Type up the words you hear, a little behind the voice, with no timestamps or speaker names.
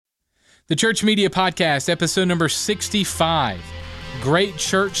The Church Media Podcast, episode number 65, Great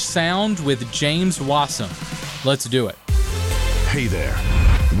Church Sound with James Wasem. Let's do it. Hey there.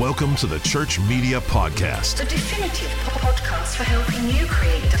 Welcome to the Church Media Podcast. The definitive podcast for helping you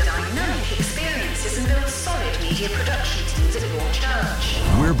create dynamic experiences and build solid media production teams at your church.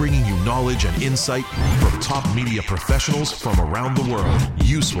 We're bringing you knowledge and insight from top media professionals from around the world.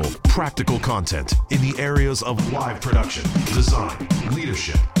 Useful, practical content in the areas of live production, design,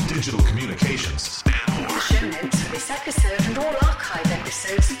 leadership, digital communications, and more. Show notes for this episode and all archive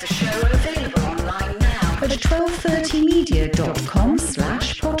episodes of the show are available online now at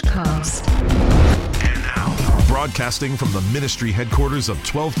 1230media.com/podcast. And now, broadcasting from the ministry headquarters of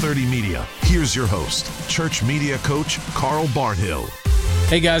 1230 Media, here's your host, Church Media Coach Carl Barnhill.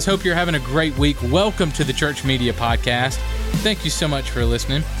 Hey guys, hope you're having a great week. Welcome to the Church Media Podcast. Thank you so much for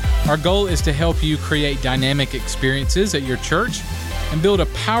listening. Our goal is to help you create dynamic experiences at your church and build a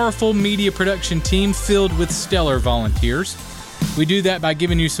powerful media production team filled with stellar volunteers. We do that by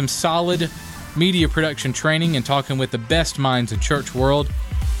giving you some solid media production training and talking with the best minds in church world.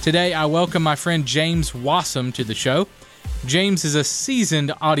 Today, I welcome my friend James Wasem to the show. James is a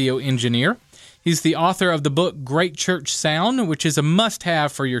seasoned audio engineer. He's the author of the book Great Church Sound, which is a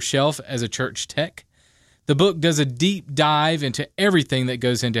must-have for your shelf as a church tech. The book does a deep dive into everything that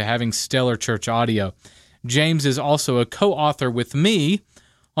goes into having stellar church audio. James is also a co-author with me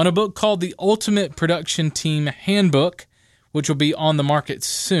on a book called The Ultimate Production Team Handbook, which will be on the market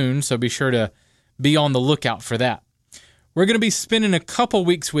soon, so be sure to be on the lookout for that. We're going to be spending a couple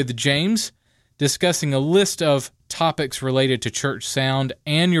weeks with James discussing a list of topics related to church sound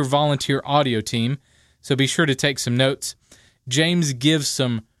and your volunteer audio team, so be sure to take some notes. James gives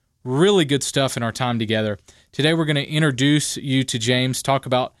some really good stuff in our time together. Today we're going to introduce you to James, talk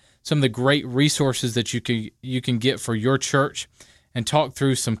about some of the great resources that you can get for your church, and talk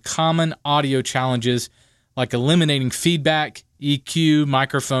through some common audio challenges like eliminating feedback, EQ,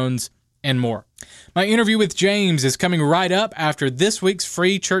 microphones, and more. My interview with James is coming right up after this week's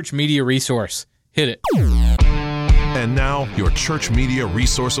free church media resource. Hit it. And now, your church media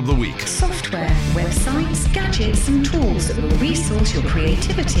resource of the week. Software, websites, gadgets, and tools that will resource your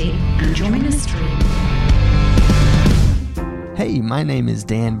creativity and your ministry. Hey, my name is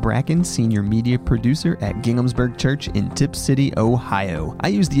Dan Bracken, Senior Media Producer at Ginghamsburg Church in Tip City, Ohio. I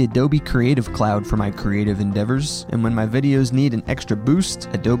use the Adobe Creative Cloud for my creative endeavors, and when my videos need an extra boost,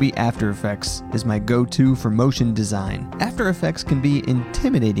 Adobe After Effects is my go-to for motion design. After Effects can be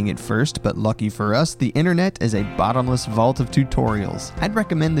intimidating at first, but lucky for us, the internet is a bottomless vault of tutorials. I'd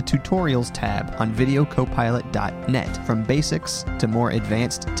recommend the Tutorials tab on videocopilot.net. From basics to more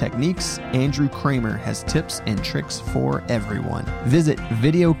advanced techniques, Andrew Kramer has tips and tricks for everyone. Visit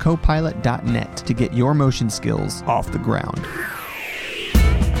videocopilot.net to get your motion skills off the ground.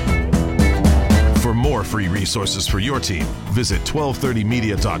 For more free resources for your team, visit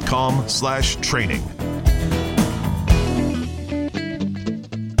 1230media.com/training.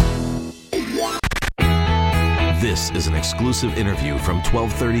 This is an exclusive interview from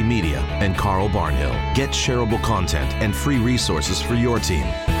 1230 Media and Carl Barnhill. Get shareable content and free resources for your team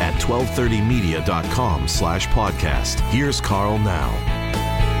at 1230media.com/podcast. Here's Carl now.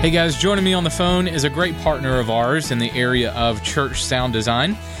 Hey guys, joining me on the phone is a great partner of ours in the area of church sound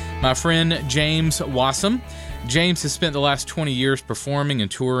design, my friend James Wasem. James has spent the last 20 years performing and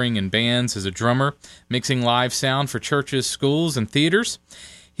touring in bands as a drummer, mixing live sound for churches, schools, and theaters.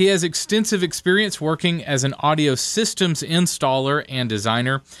 He has extensive experience working as an audio systems installer and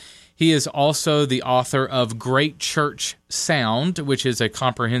designer. He is also the author of Great Church Sound, which is a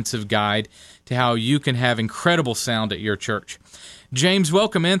comprehensive guide to how you can have incredible sound at your church. James,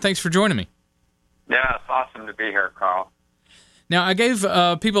 welcome, man. Thanks for joining me. Yeah, it's awesome to be here, Carl. Now, I gave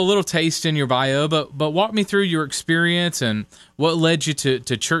people a little taste in your bio, but walk me through your experience and what led you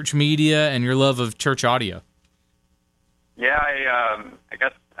to church media and your love of church audio. Yeah, I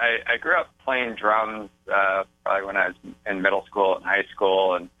guess I grew up playing drums probably when I was in middle school and high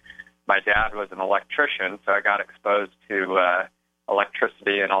school, and my dad was an electrician, so I got exposed to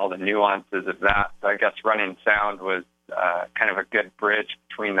electricity and all the nuances of that. So I guess running sound was kind of a good bridge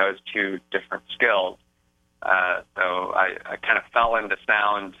between those two different skills. So I kind of fell into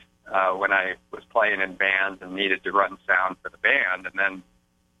sound when I was playing in bands and needed to run sound for the band. And then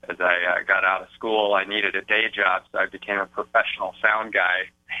as I got out of school, I needed a day job, so I became a professional sound guy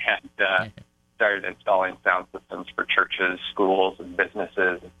and started installing sound systems for churches, schools, and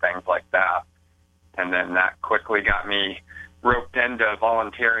businesses and things like that. And then that quickly got me roped into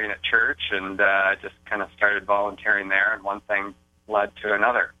volunteering at church, and I just kind of started volunteering there, and one thing led to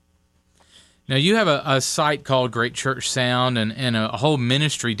another. Now, you have a site called Great Church Sound and a whole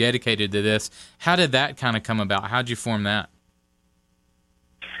ministry dedicated to this. How did that kind of come about? How did you form that?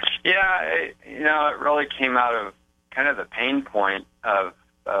 Yeah, it really came out of kind of the pain point of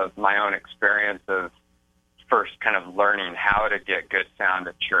my own experience of first kind of learning how to get good sound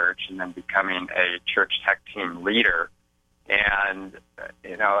at church and then becoming a church tech team leader. And,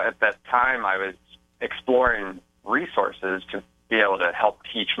 at that time I was exploring resources to be able to help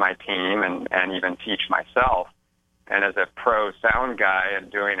teach my team and even teach myself. And as a pro sound guy and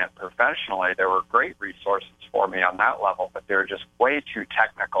doing it professionally, there were great resources for me on that level, but they were just way too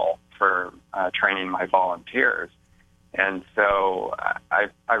technical for training my volunteers. And so I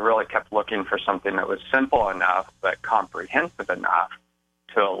really kept looking for something that was simple enough but comprehensive enough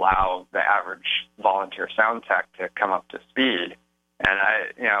to allow the average volunteer sound tech to come up to speed. And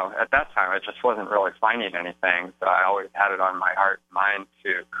at that time, I just wasn't really finding anything, so I always had it on my heart and mind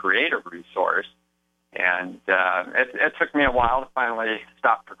to create a resource. And it took me a while to finally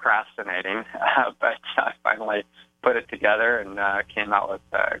stop procrastinating, but I finally put it together and came out with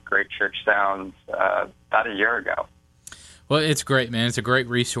Great Church Sounds about a year ago. Well, it's great, man. It's a great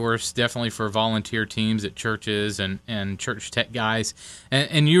resource, definitely for volunteer teams at churches and church tech guys.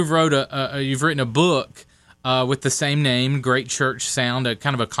 And you've written a book with the same name, Great Church Sound, a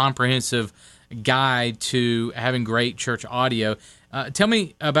kind of a comprehensive guide to having great church audio. Tell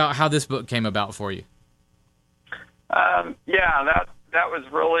me about how this book came about for you. That was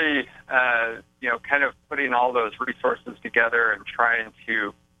really kind of putting all those resources together and trying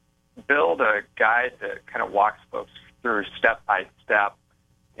to build a guide that kind of walks folks through step by step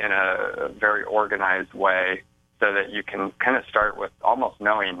in a very organized way, so that you can kind of start with almost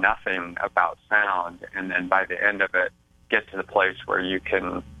knowing nothing about sound, and then by the end of it, get to the place where you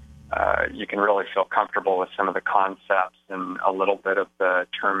can really feel comfortable with some of the concepts and a little bit of the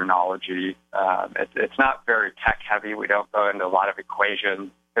terminology. It's not very tech heavy. We don't go into a lot of equations,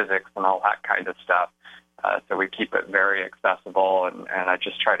 physics, and all that kind of stuff. So we keep it very accessible, and I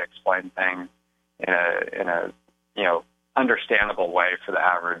just try to explain things in a understandable way for the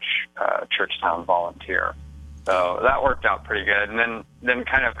average church sound volunteer. So that worked out pretty good. And then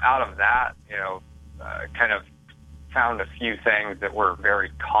kind of out of that, kind of found a few things that were very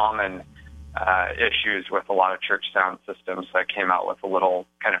common issues with a lot of church sound systems. So I came out with a little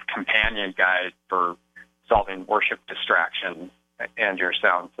kind of companion guide for solving worship distractions and your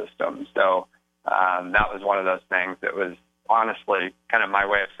sound system. So that was one of those things that was honestly kind of my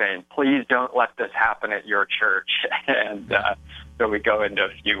way of saying, please don't let this happen at your church. And so we go into a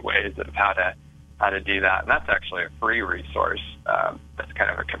few ways of how to do that. And that's actually a free resource that's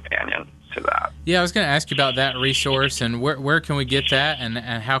kind of a companion to that. Yeah, I was going to ask you about that resource, and where can we get that, and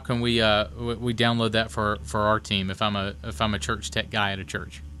how can we download that for our team if I'm a church tech guy at a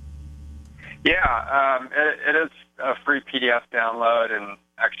church? Yeah, it is a free PDF download, and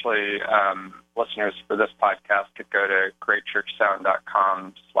actually listeners for this podcast could go to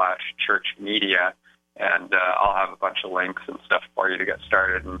greatchurchsound.com/churchmedia, and I'll have a bunch of links and stuff for you to get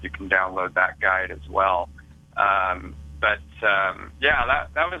started, and you can download that guide as well.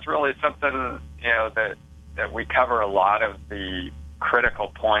 That was really something, that we cover a lot of the critical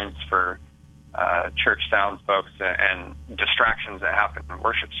points for church sound folks and distractions that happen in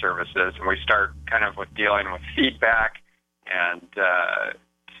worship services. And we start kind of with dealing with feedback and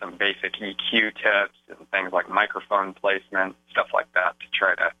some basic EQ tips and things like microphone placement, stuff like that, to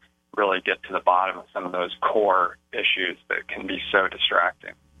try to really get to the bottom of some of those core issues that can be so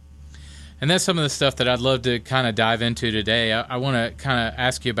distracting. And that's some of the stuff that I'd love to kind of dive into today. I want to kind of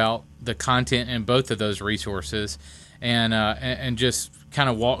ask you about the content in both of those resources, and just kind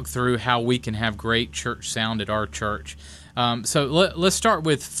of walk through how we can have great church sound at our church. So let's start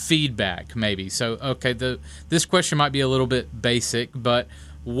with feedback, maybe. So, okay, this question might be a little bit basic, but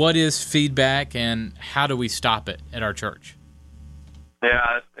what is feedback, and how do we stop it at our church?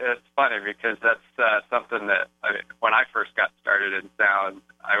 Yeah, it's funny because that's something that when I first got started in sound,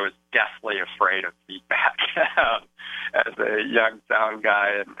 I was deathly afraid of feedback as a young sound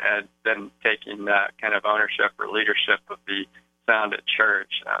guy, and then taking that kind of ownership or leadership of the sound at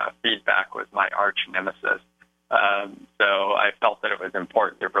church. Feedback was my arch nemesis. So I felt that it was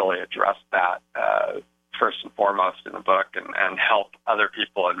important to really address that first and foremost in the book, and help other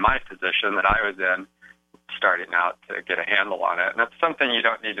people in my position that I was in starting out to get a handle on it. And it's something you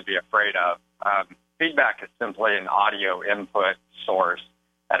don't need to be afraid of. Feedback is simply an audio input source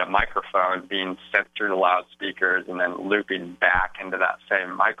at a microphone being sent through the loudspeakers and then looping back into that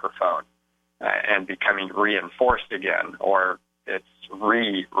same microphone and becoming reinforced again, or it's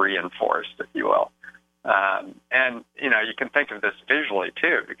reinforced, if you will. And, you can think of this visually,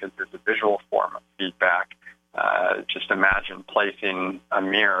 too, because there's a visual form of feedback. Just imagine placing a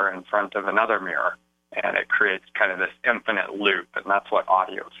mirror in front of another mirror, and it creates kind of this infinite loop, and that's what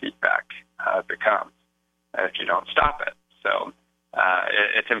audio feedback becomes if you don't stop it. So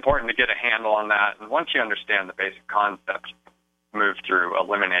it's important to get a handle on that, and once you understand the basic concepts, move through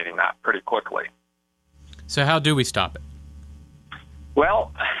eliminating that pretty quickly. So how do we stop it?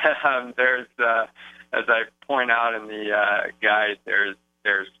 Well, there's, as I point out in the guide, there's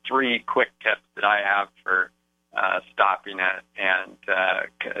 3 quick tips that I have for stopping it, and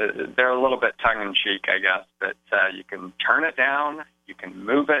they're a little bit tongue-in-cheek, I guess, but you can turn it down, you can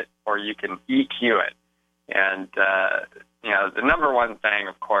move it, or you can EQ it. And, the number one thing,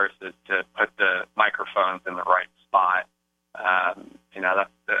 of course, is to put the microphones in the right spot.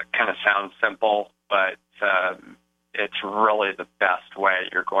 That kind of sounds simple, but it's really the best way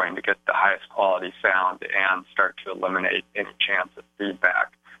you're going to get the highest quality sound and start to eliminate any chance of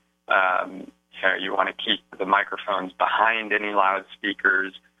feedback. You want to keep the microphones behind any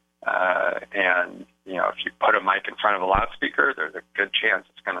loudspeakers, and if you put a mic in front of a loudspeaker, there's a good chance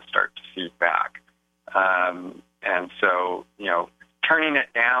it's going to start to feed back. And so, turning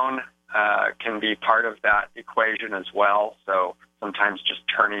it down can be part of that equation as well. So sometimes just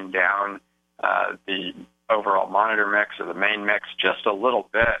turning down the overall monitor mix or the main mix just a little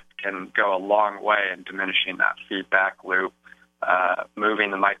bit can go a long way in diminishing that feedback loop.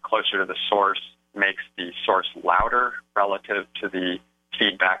 Moving the mic closer to the source makes the source louder relative to the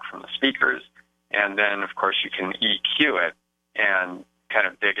feedback from the speakers. And then, of course, you can EQ it and kind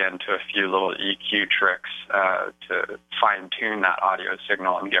of dig into a few little EQ tricks to fine-tune that audio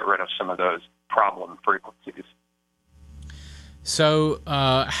signal and get rid of some of those problem frequencies. So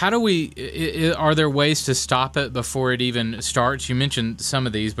how do are there ways to stop it before it even starts? You mentioned some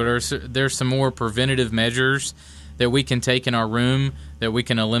of these, but are there some more preventative measures that we can take in our room that we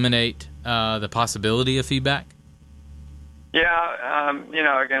can eliminate the possibility of feedback? Yeah,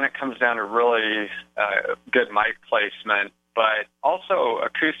 again, it comes down to really good mic placement, but also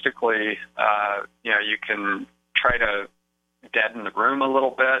acoustically, you can try to deaden the room a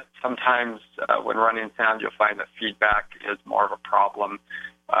little bit. Sometimes when running sound, you'll find that feedback is more of a problem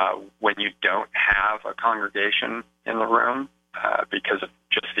when you don't have a congregation in the room because of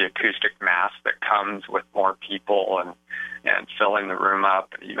just the acoustic mass that comes with more people and filling the room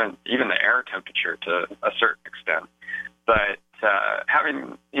up, and even the air temperature to a certain extent. But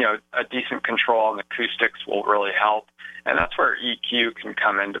having a decent control on the acoustics will really help, and that's where EQ can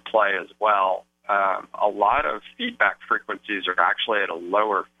come into play as well. A lot of feedback frequencies are actually at a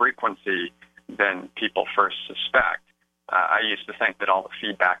lower frequency than people first suspect. I used to think that all the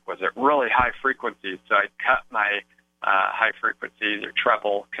feedback was at really high frequencies, so I'd cut my high frequencies or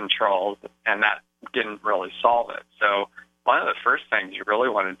treble controls, and that didn't really solve it. So one of the first things you really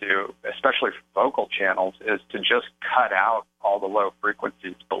want to do, especially for vocal channels, is to just cut out all the low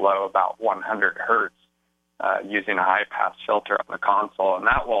frequencies below about 100 hertz using a high-pass filter on the console, and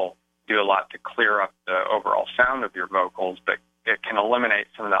that will do a lot to clear up the overall sound of your vocals, but it can eliminate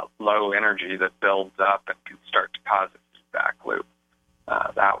some of that low energy that builds up and can start to cause a feedback loop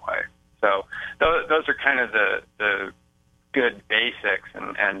that way. So those are kind of the good basics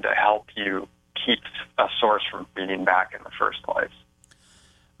and to help you keep a source from feeding back in the first place.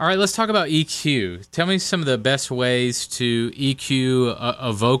 All right, let's talk about EQ. Tell me some of the best ways to EQ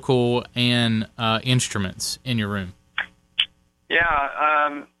a vocal and instruments in your room.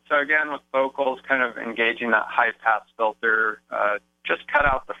 Yeah, so again, with vocals, kind of engaging that high-pass filter, just cut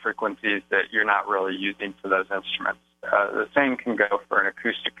out the frequencies that you're not really using for those instruments. The same can go for an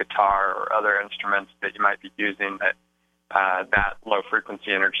acoustic guitar or other instruments that you might be using that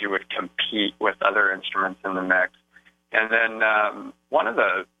low-frequency energy would compete with other instruments in the mix. And then one of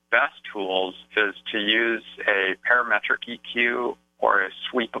the best tools is to use a parametric EQ or a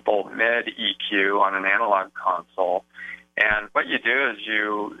sweepable mid EQ on an analog console. And what you do is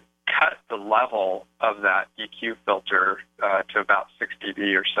you cut the level of that EQ filter to about 6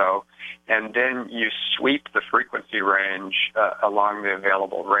 dB or so, and then you sweep the frequency range along the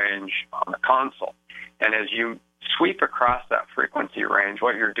available range on the console. And as you sweep across that frequency range,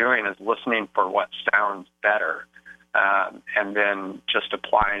 what you're doing is listening for what sounds better, and then just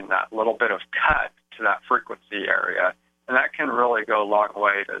applying that little bit of cut to that frequency area. And that can really go a long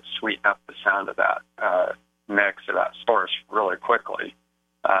way to sweeten up the sound of that mix or that source really quickly.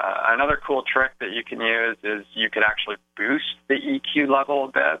 Another cool trick that you can use is you could actually boost the EQ level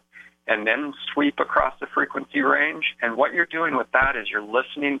a bit and then sweep across the frequency range. And what you're doing with that is you're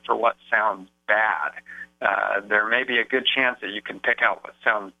listening for what sounds bad. there may be a good chance that you can pick out what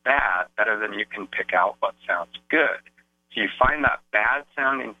sounds bad better than you can pick out what sounds good. So you find that bad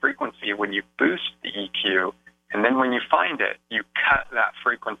sounding frequency when you boost the EQ, and then when you find it, you cut that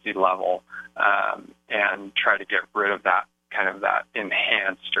frequency level and try to get rid of that kind of that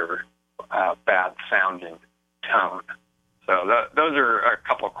enhanced or bad sounding tone. So those are a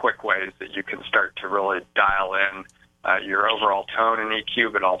couple of quick ways that you can start to really dial in your overall tone and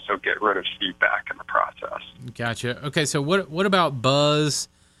EQ, but also get rid of feedback in the process. Gotcha. Okay, so what about buzz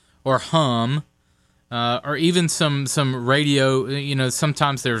or hum, or even some radio? You know,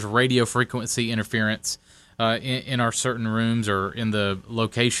 sometimes there's radio frequency interference in our certain rooms or in the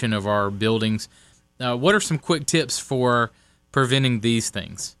location of our buildings. What are some quick tips for preventing these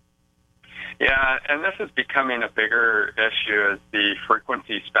things? Yeah, and this is becoming a bigger issue as the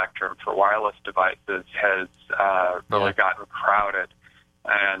frequency spectrum for wireless devices has really gotten crowded.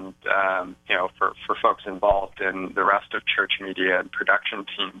 And, for folks involved in the rest of church media and production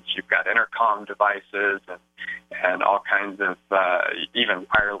teams, you've got intercom devices and all kinds of even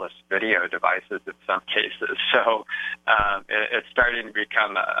wireless video devices in some cases. So it's starting to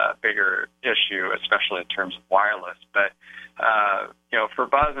become a bigger issue, especially in terms of wireless. But for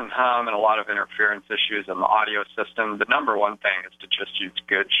buzz and hum and a lot of interference issues in the audio system, the number one thing is to just use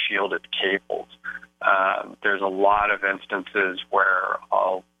good shielded cables. There's a lot of instances where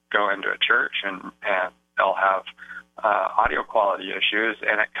I'll go into a church and they'll have audio quality issues,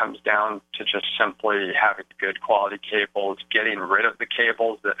 and it comes down to just simply having good quality cables, getting rid of the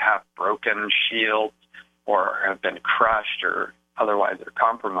cables that have broken shields or have been crushed or otherwise are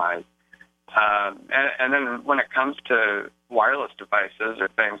compromised. And then when it comes to wireless devices or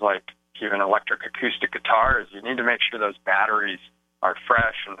things like even electric acoustic guitars, you need to make sure those batteries are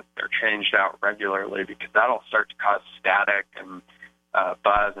fresh and that they're changed out regularly, because that'll start to cause static and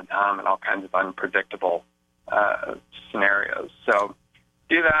buzz and hum and all kinds of unpredictable scenarios. So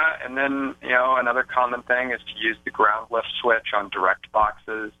do that. And then, another common thing is to use the ground lift switch on direct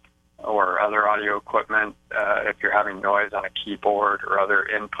boxes or other audio equipment if you're having noise on a keyboard or other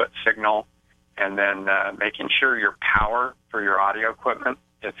input signal. And then making sure your power for your audio equipment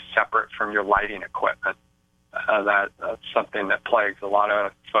is separate from your lighting equipment. That's something that plagues a lot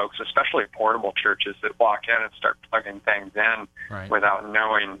of folks, especially portable churches that walk in and start plugging things in without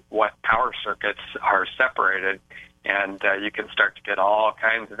knowing what power circuits are separated. And you can start to get all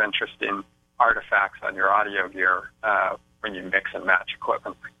kinds of interesting artifacts on your audio gear when you mix and match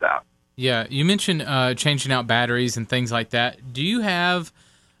equipment like that. Yeah, you mentioned changing out batteries and things like that. Do you have,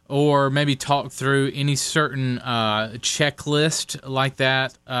 or maybe talk through any certain checklist like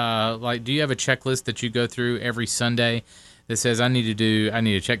that? Do you have a checklist that you go through every Sunday that says, I need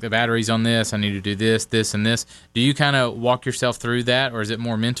to check the batteries on this, I need to do this, this, and this? Do you kind of walk yourself through that, or is it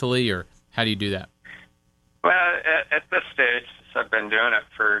more mentally, or how do you do that? Well, at this stage, I've been doing it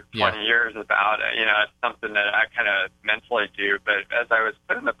for 20 years about it. It's something that I kind of mentally do. But as I was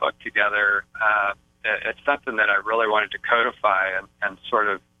putting the book together, it's something that I really wanted to codify and sort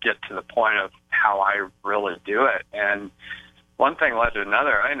of get to the point of how I really do it. And one thing led to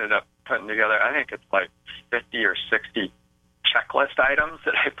another. I ended up putting together, I think it's like 50 or 60 checklist items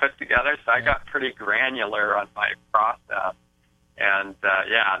that I put together. So I got pretty granular on my process. And,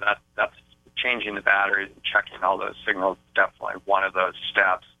 that's changing the batteries and checking all those signals is definitely one of those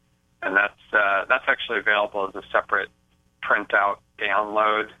steps. And that's actually available as a separate printout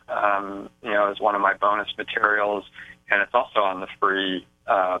download, as one of my bonus materials. And it's also on the free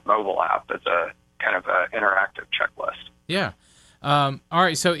mobile app as a kind of an interactive checklist. Yeah. All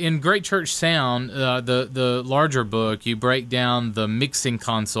right. So in Great Church Sound, the larger book, you break down the mixing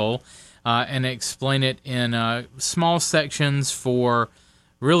console and explain it in small sections for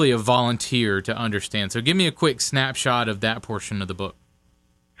really a volunteer to understand. So give me a quick snapshot of that portion of the book.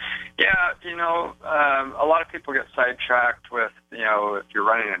 Yeah, a lot of people get sidetracked with, if you're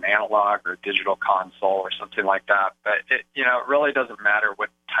running an analog or digital console or something like that. But it really doesn't matter what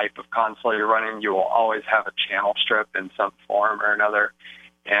type of console you're running. You will always have a channel strip in some form or another.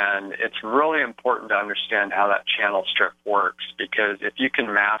 And it's really important to understand how that channel strip works, because if you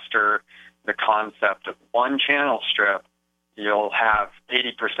can master the concept of one channel strip, you'll have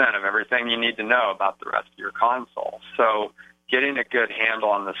 80% of everything you need to know about the rest of your console. So getting a good handle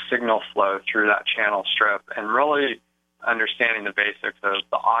on the signal flow through that channel strip and really understanding the basics of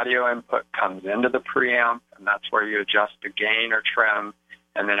the audio input comes into the preamp, and that's where you adjust the gain or trim,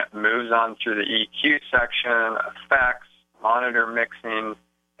 and then it moves on through the EQ section, effects, monitor mixing,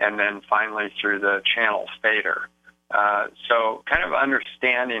 and then finally through the channel fader. So kind of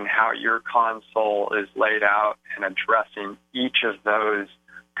understanding how your console is laid out and addressing each of those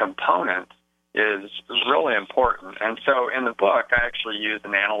components is really important. And so in the book, I actually use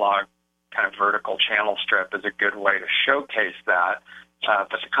an analog kind of vertical channel strip as a good way to showcase that. But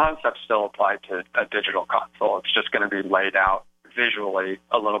the concepts still apply to a digital console. It's just going to be laid out visually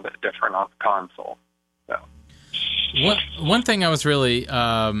a little bit different on the console. So. One thing I was really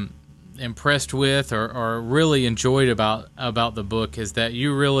impressed with or really enjoyed about the book is that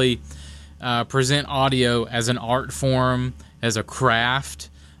you really present audio as an art form, as a craft,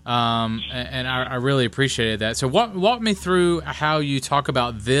 and I really appreciated that. So walk me through how you talk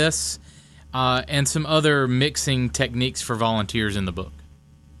about this and some other mixing techniques for volunteers in the book.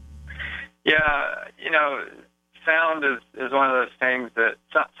 Yeah, sound is one of those things that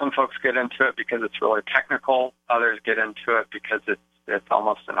some folks get into it because it's really technical. Others get into it because it's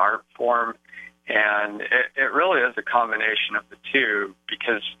almost an art form. And it really is a combination of the two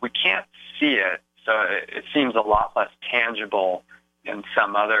because we can't see it, so it seems a lot less tangible in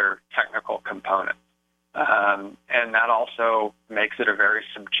some other technical components. And that also makes it a very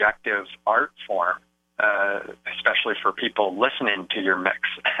subjective art form, especially for people listening to your mix.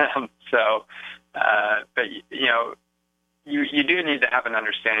 But you do need to have an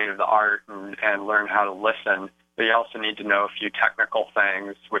understanding of the art and learn how to listen, but you also need to know a few technical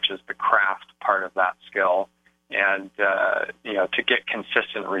things, which is the craft part of that skill. And, to get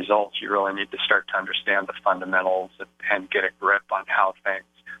consistent results, you really need to start to understand the fundamentals and get a grip on how things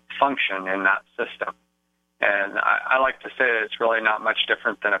function in that system. And I like to say that it's really not much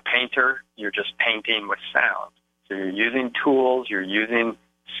different than a painter. You're just painting with sound. So you're using tools, you're using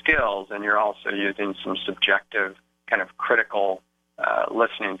skills, and you're also using some subjective kind of critical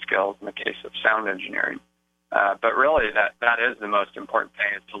listening skills in the case of sound engineering. But really that is the most important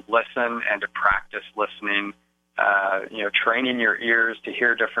thing, is to listen and to practice listening, training your ears to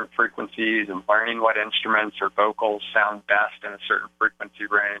hear different frequencies and learning what instruments or vocals sound best in a certain frequency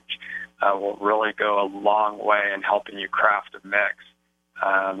range will really go a long way in helping you craft a mix.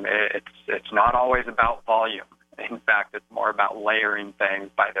 It's not always about volume. In fact, it's more about layering things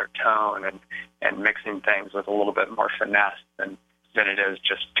by their tone and mixing things with a little bit more finesse than it is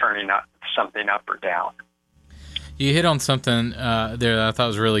just turning something up or down. You hit on something there that I thought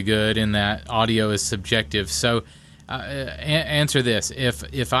was really good, in that audio is subjective. So answer this.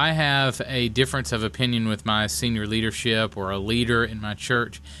 If I have a difference of opinion with my senior leadership or a leader in my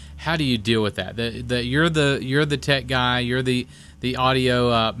church, how do you deal with that? That you're the tech guy, you're the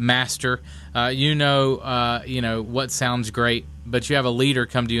audio master. You know what sounds great, but you have a leader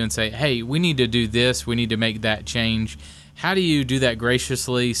come to you and say, "Hey, we need to do this. We need to make that change." How do you do that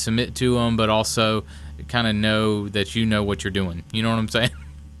graciously, submit to them, but also kind of know that you know what you're doing? You know what I'm saying?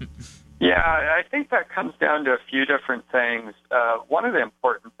 Yeah, I think that comes down to a few different things. One of the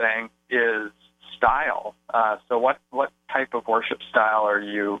important things is style. So what type of worship style are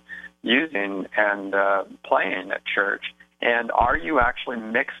you using and playing at church? And are you actually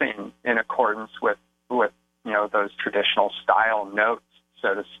mixing in accordance with those traditional style notes,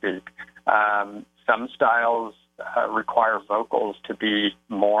 so to speak? Some styles require vocals to be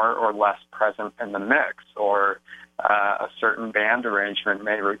more or less present in the mix, or a certain band arrangement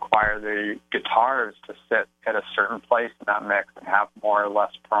may require the guitars to sit at a certain place in that mix and have more or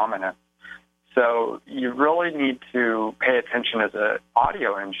less prominence. So you really need to pay attention as an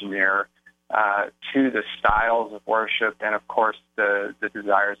audio engineer to the styles of worship and, of course, the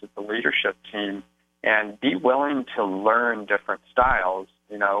desires of the leadership team, and be willing to learn different styles.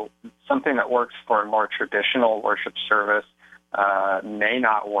 Something that works for a more traditional worship service may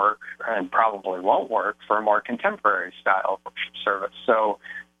not work, and probably won't work, for a more contemporary style of worship service. So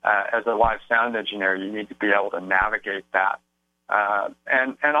as a live sound engineer, you need to be able to navigate that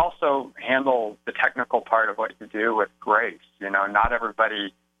and also handle the technical part of what you do with grace. Not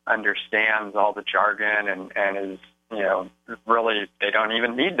everybody understands all the jargon and is, really, they don't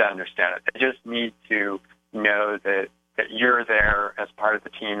even need to understand it. They just need to know that you're there as part of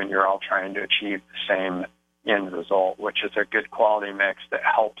the team and you're all trying to achieve the same end result, which is a good quality mix that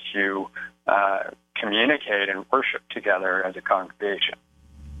helps you communicate and worship together as a congregation.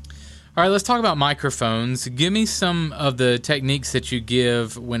 All right, let's talk about microphones. Give me some of the techniques that you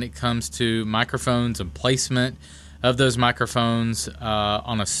give when it comes to microphones and placement of those microphones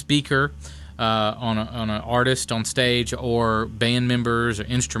on a speaker, on an artist on stage, or band members or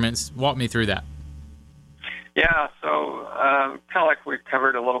instruments. Walk me through that. Yeah, so kind of like we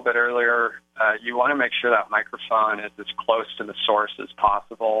covered a little bit earlier, you want to make sure that microphone is as close to the source as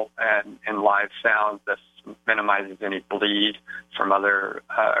possible, and in live sound, this minimizes any bleed from other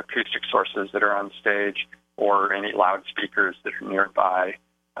acoustic sources that are on stage or any loudspeakers that are nearby.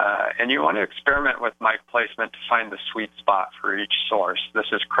 And you want to experiment with mic placement to find the sweet spot for each source. This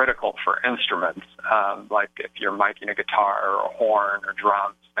is critical for instruments, like if you're miking a guitar or a horn or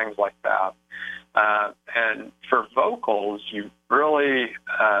drums, things like that. And for vocals, you really,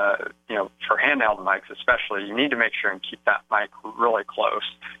 for handheld mics especially, you need to make sure and keep that mic really close.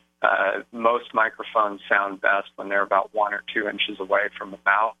 Most microphones sound best when they're about 1 or 2 inches away from the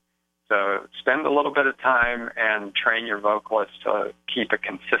mouth. So spend a little bit of time and train your vocalists to keep a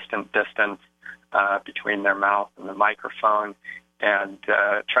consistent distance between their mouth and the microphone, and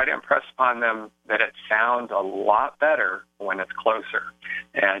try to impress upon them that it sounds a lot better when it's closer.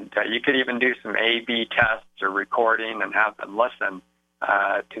 And you could even do some A/B tests or recording and have them listen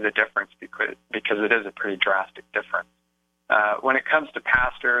to the difference because it is a pretty drastic difference. When it comes to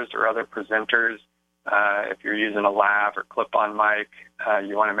pastors or other presenters, if you're using a lav or clip-on mic,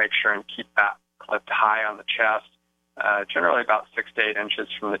 you want to make sure and keep that clipped high on the chest, generally about 6 to 8 inches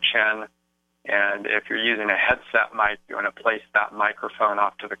from the chin. And if you're using a headset mic, you want to place that microphone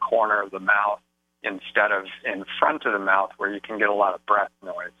off to the corner of the mouth instead of in front of the mouth where you can get a lot of breath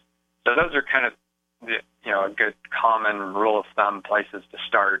noise. So those are kind of a good common rule of thumb places to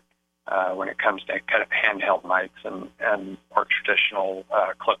start when it comes to kind of handheld mics and more traditional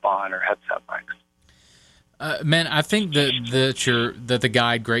clip-on or headset mics. Man, I think that the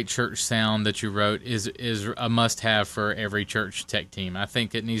guide "Great Church Sound" that you wrote is a must-have for every church tech team. I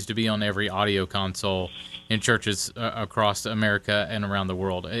think it needs to be on every audio console in churches across America and around the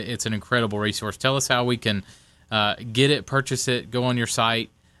world. It's an incredible resource. Tell us how we can get it, purchase it, go on your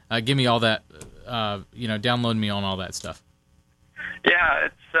site. Give me all that. Download me on all that stuff. Yeah,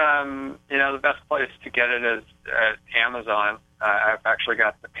 it's the best place to get it is at Amazon. I've actually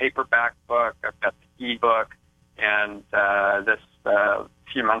got the paperback book. I've got the ebook, and this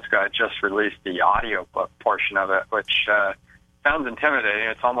few months ago I just released the audiobook portion of it, which sounds intimidating.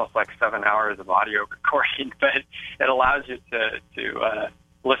 It's almost like 7 hours of audio recording, but it allows you to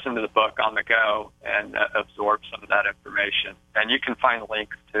listen to the book on the go and absorb some of that information. And you can find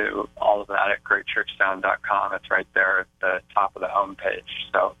links to all of that at greatchurchsound.com. It's right there at the top of the homepage.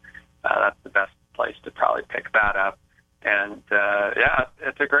 So that's the best place to probably pick that up. And,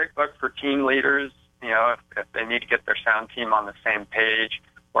 it's a great book for team leaders, if they need to get their sound team on the same page,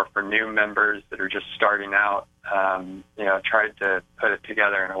 or for new members that are just starting out. Tried to put it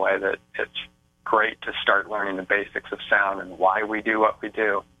together in a way that it's great to start learning the basics of sound and why we do what we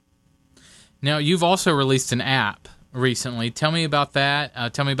do. Now, you've also released an app recently. Tell me about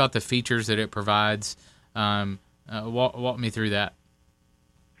that. Tell me about the features that it provides. Walk me through that.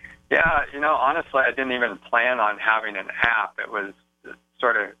 Yeah, honestly, I didn't even plan on having an app. It was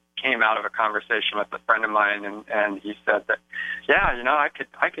sort of came out of a conversation with a friend of mine, and he said that,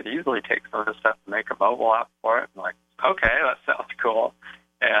 I could easily take some of this stuff and make a mobile app for it. I'm like, okay, that sounds cool.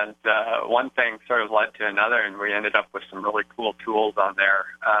 And one thing sort of led to another, and we ended up with some really cool tools on there.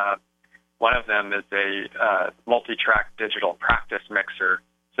 One of them is a multi-track digital practice mixer,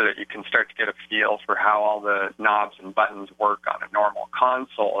 so that you can start to get a feel for how all the knobs and buttons work on a normal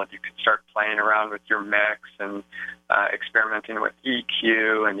console, and you can start playing around with your mix and experimenting with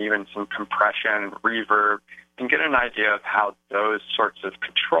EQ and even some compression and reverb, and get an idea of how those sorts of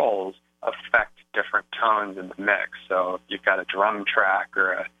controls affect different tones in the mix. So if you've got a drum track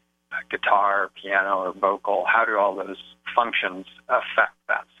or a guitar, or piano, or vocal, how do all those functions affect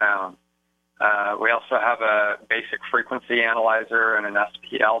that sound? We also have a basic frequency analyzer and an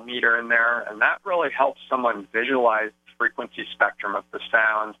SPL meter in there, and that really helps someone visualize the frequency spectrum of the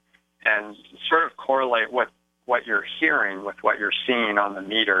sound and sort of correlate what you're hearing with what you're seeing on the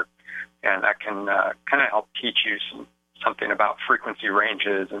meter. And that can kind of help teach you something about frequency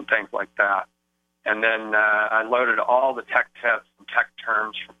ranges and things like that. And then I loaded all the tech tips and tech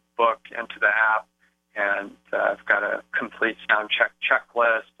terms from the book into the app, and I've got a complete sound check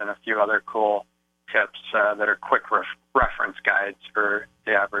checklist and a few other cool tips that are quick reference guides for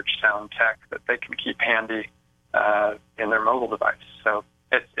the average sound tech that they can keep handy in their mobile device. So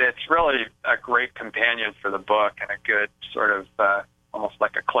it's really a great companion for the book and a good sort of almost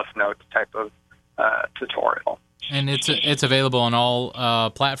like a Cliff Notes type of tutorial. And it's available on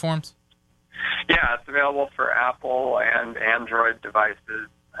all platforms? Yeah, it's available for Apple and Android devices.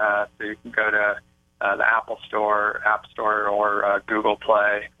 So you can go to the Apple Store, App Store, or Google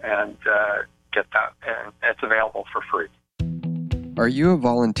Play and get that. And it's available for free. Are you a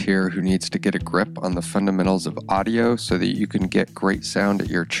volunteer who needs to get a grip on the fundamentals of audio so that you can get great sound at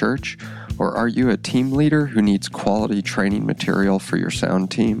your church? Or are you a team leader who needs quality training material for your sound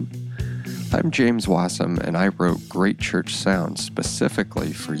team? I'm James Wasem, and I wrote Great Church Sound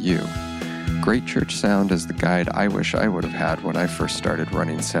specifically for you. Great Church Sound is the guide I wish I would have had when I first started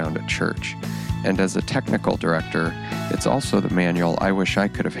running sound at church. And as a technical director, it's also the manual I wish I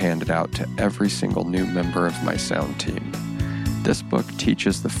could have handed out to every single new member of my sound team. This book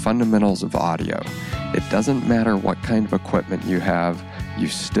teaches the fundamentals of audio. It doesn't matter what kind of equipment you have, you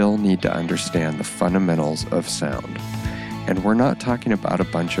still need to understand the fundamentals of sound. And we're not talking about a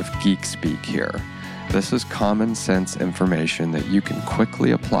bunch of geek speak here. This is common sense information that you can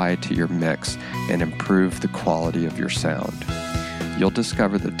quickly apply to your mix and improve the quality of your sound. You'll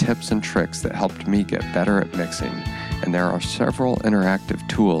discover the tips and tricks that helped me get better at mixing, and there are several interactive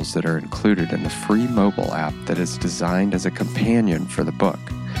tools that are included in the free mobile app that is designed as a companion for the book.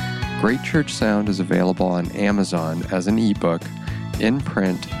 Great Church Sound is available on Amazon as an ebook, in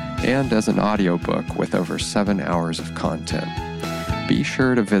print, and as an audiobook with over 7 hours of content. Be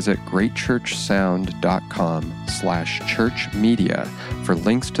sure to visit greatchurchsound.com/churchmedia for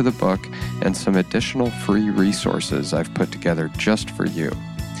links to the book and some additional free resources I've put together just for you.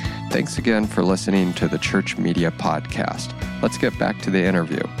 Thanks again for listening to the Church Media Podcast. Let's get back to the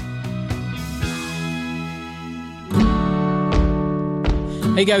interview.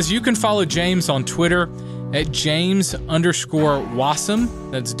 Hey guys, you can follow James on Twitter at James_Wasem.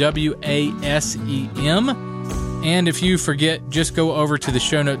 That's WASEM. And if you forget, just go over to the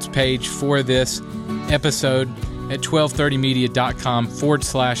show notes page for this episode at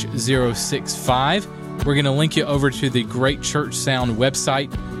 1230media.com/065. We're going to link you over to the Great Church Sound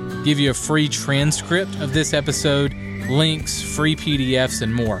website, give you a free transcript of this episode, links, free PDFs,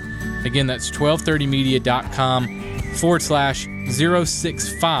 and more. Again, that's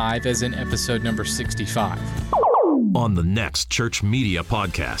 1230media.com/065 as in episode number 65. On the next Church Media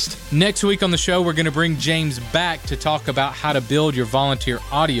Podcast. Next week on the show, we're going to bring James back to talk about how to build your volunteer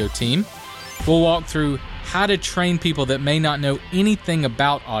audio team. We'll walk through how to train people that may not know anything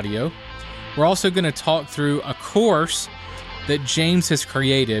about audio. We're also going to talk through a course that James has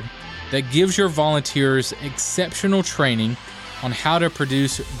created that gives your volunteers exceptional training on how to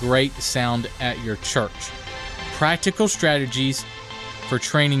produce great sound at your church. Practical strategies for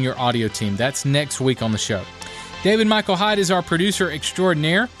training your audio team. That's next week on the show. David Michael Hyde is our producer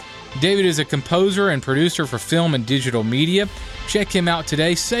extraordinaire. David is a composer and producer for film and digital media. Check him out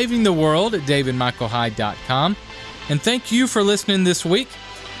today, Saving the World at davidmichaelhyde.com. And thank you for listening this week.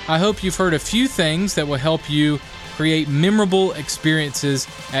 I hope you've heard a few things that will help you create memorable experiences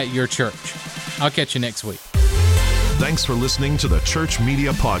at your church. I'll catch you next week. Thanks for listening to the Church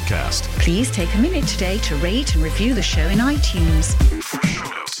Media Podcast. Please take a minute today to rate and review the show in iTunes. For show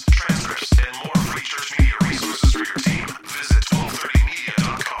notes, transcripts, and more free church media resources for your team, visit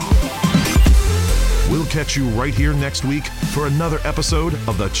 1230media.com. We'll catch you right here next week for another episode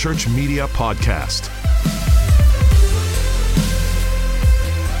of the Church Media Podcast.